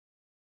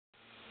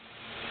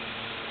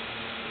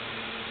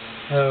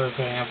Hello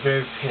everybody, I'm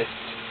very pissed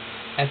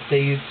at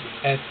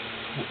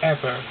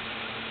whoever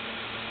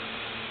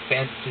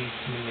banned me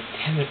from the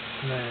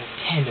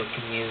Nintendo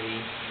community.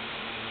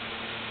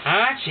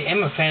 I actually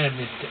am a fan of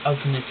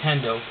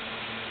Nintendo,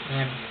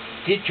 and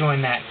I did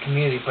join that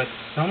community, but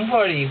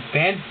somebody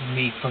banned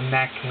me from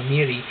that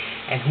community,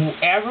 and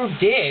whoever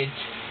did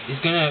is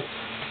gonna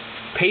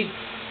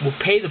will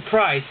pay the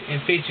price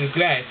and face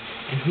regret,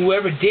 and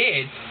whoever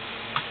did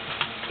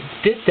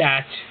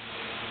that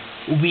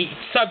will be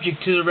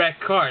subject to the red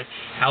card.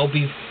 And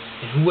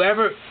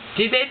whoever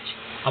did it,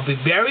 I'll be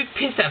very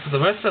pissed at for the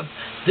rest of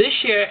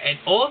this year and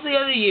all the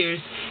other years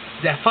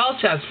that follow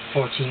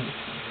 2014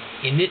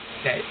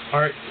 that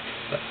are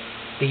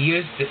the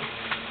years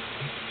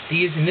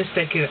in this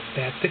decade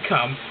that have to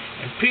come,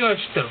 and pretty much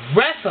the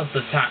rest of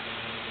the time,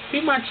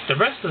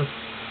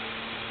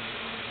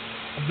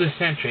 this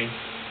century.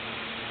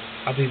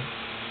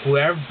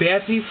 Whoever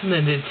bans me from the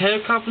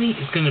Nintendo company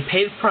is going to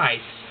pay the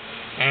price,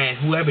 and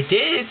whoever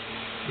did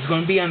is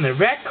going to be on the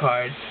red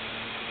card.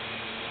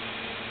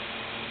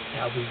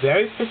 And I'll be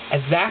very pissed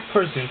at that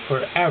person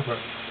forever,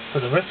 for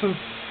the rest of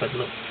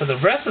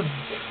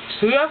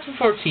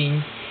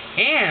 2014,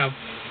 and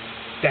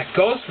that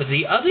goes for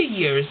the other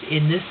years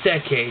in this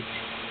decade.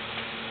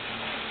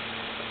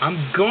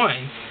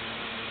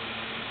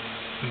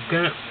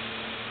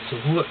 So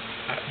who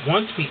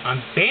wants me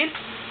unbanned,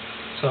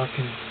 so I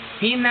can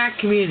be in that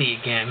community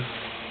again.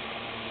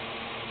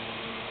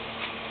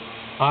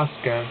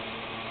 Oscar.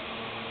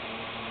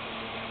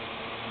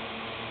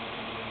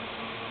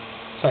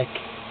 It's like,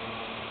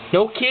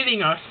 no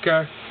kidding,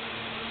 Oscar.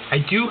 I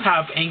do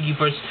have Angry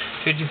Birds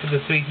Trilogy for the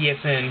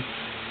 3DS and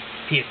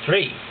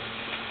PS3.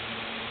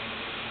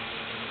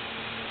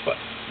 But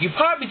you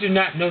probably do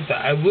not know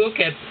that I will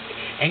get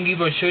Angry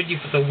Birds Trilogy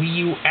for the Wii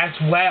U as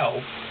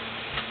well,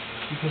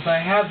 because I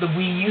have the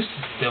Wii U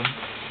system.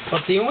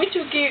 But there's only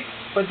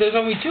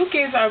two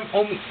games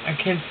I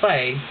can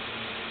play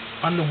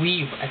on the Wii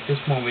U at this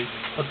moment.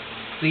 But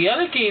the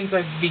other games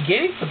I'm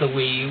beginning for the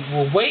Wii U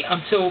will wait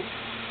until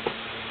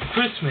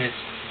Christmas,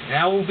 and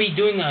I will be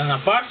doing an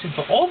unboxing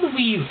for all the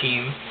Wii U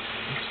games,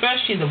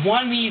 especially the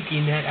one Wii U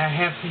game that I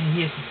have in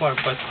here so far.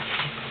 But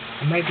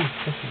I might be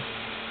pissing.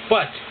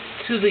 But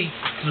to the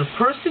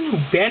person who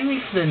banned me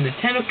from the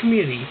Nintendo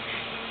community,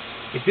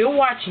 if you're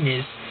watching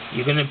this,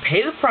 you're gonna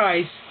pay the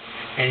price,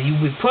 and you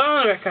will be put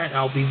on the record, and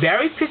I'll be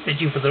very pissed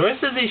at you for the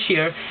rest of this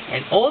year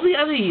and all the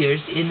other years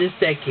in this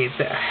decade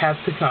that have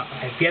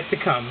yet to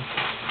come.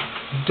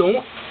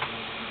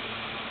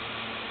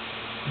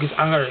 Because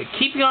I'm gonna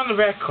keep you on the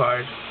red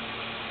card,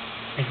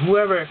 and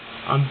whoever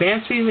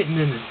bans me in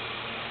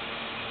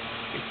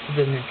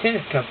the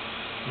Nintendo Cup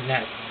in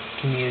that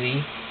community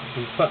will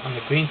be put on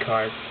the green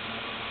card.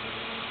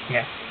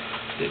 Yeah.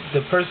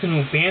 The person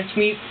who banned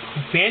me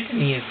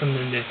from the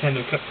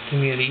Nintendo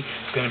community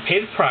is going to pay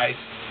the price,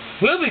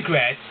 will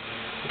regret,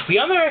 will be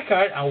on the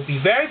record. I will be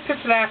very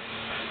pissed at that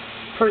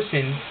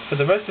person for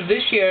the rest of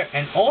this year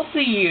and all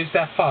the years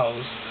that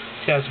follows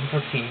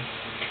 2014.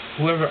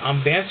 Whoever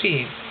bans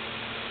me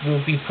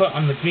will be put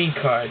on the green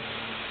card.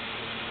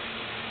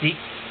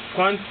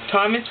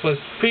 Thomas was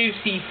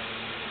previously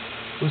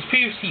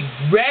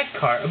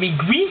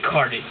green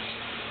carded.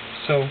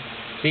 So,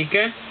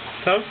 Zika,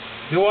 if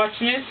you're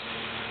watching this,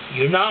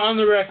 you're not on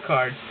the red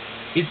card.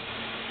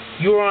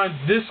 You're on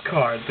this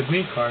card, the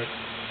green card.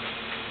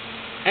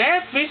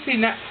 And basically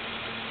not.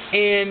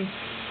 And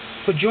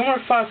for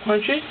Jomar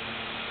 500,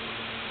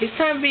 it's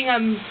time being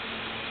on.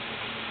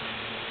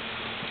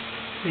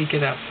 Let me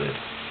get out this.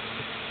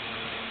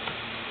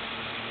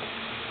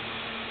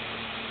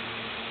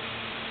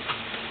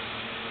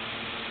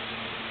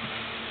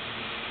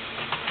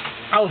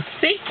 I was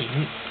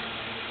thinking.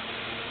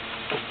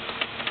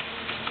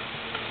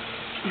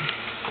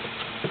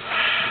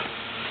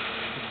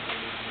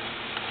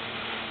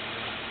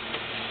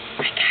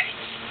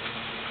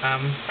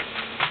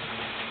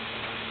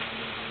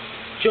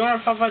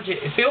 Jomar 500,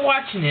 if you're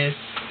watching this,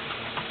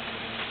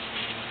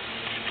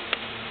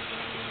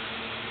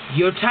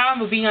 your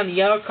time of being on the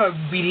yellow card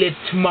will be lit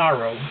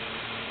tomorrow.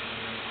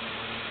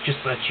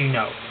 Just to let you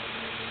know.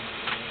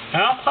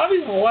 And I'll probably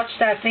watch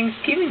that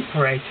Thanksgiving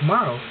parade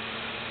tomorrow.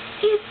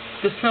 If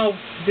the snow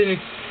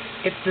didn't,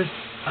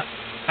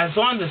 as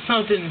long as the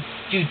snow didn't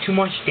do too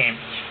much damage.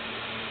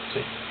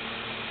 So,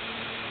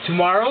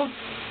 tomorrow,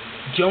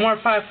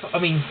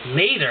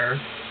 later,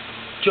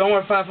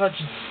 Jomar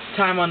 500's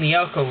time on the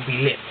Elko will be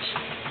lit.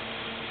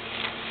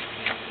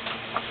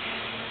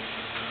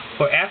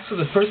 Or as for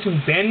the person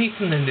who banned me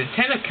from the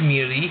Nintendo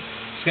community,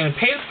 is going to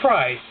pay the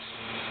price.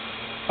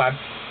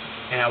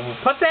 And I will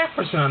put that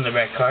person on the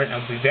red card, and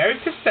I'll be very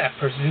pissed at that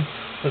person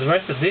for the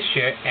rest of this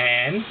year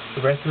and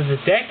the rest of the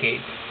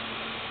decade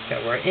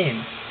that we're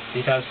in,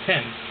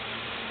 2010.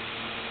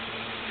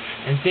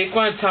 And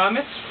Zaquan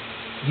Thomas,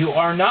 you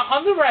are not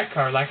on the red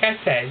card, like I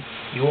said.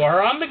 You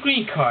are on the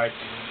green card.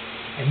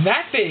 And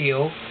that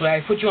video, where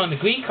I put you on the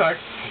green card,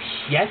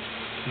 has yet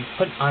to be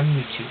put on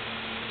YouTube.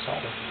 So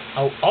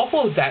I'll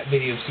upload that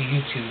video to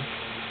YouTube.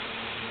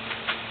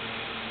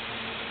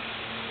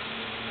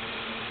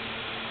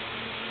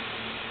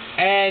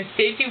 And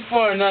stay tuned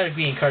for another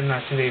green card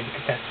not today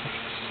because that's next.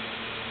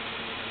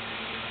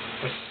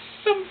 For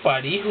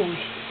somebody who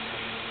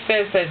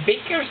says that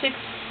Baker 6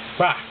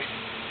 rocks.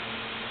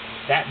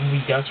 That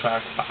movie does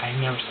rock, but I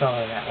never saw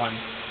that one.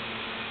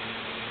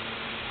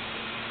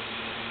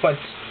 But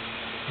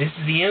this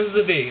is the end of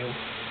the video.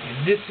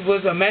 And this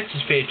was a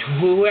message page to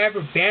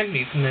whoever banned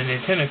me from the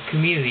Nintendo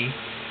community.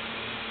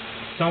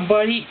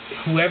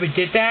 Whoever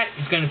did that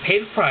is going to pay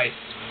the price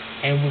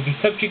and will be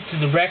subject to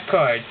the red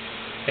card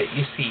that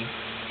you see.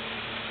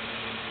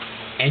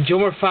 And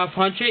Jomer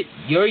 500,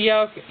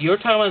 your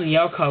time on the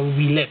yellow card will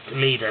be lit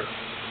later.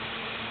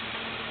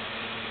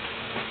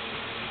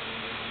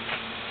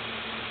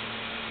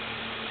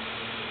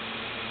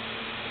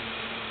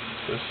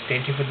 So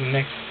stay tuned for the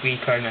next green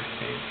card next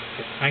day.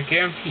 I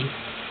guarantee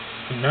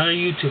another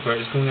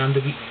YouTuber is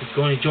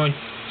going to join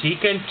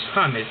Zeke and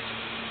Thomas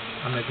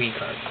on the green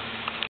card.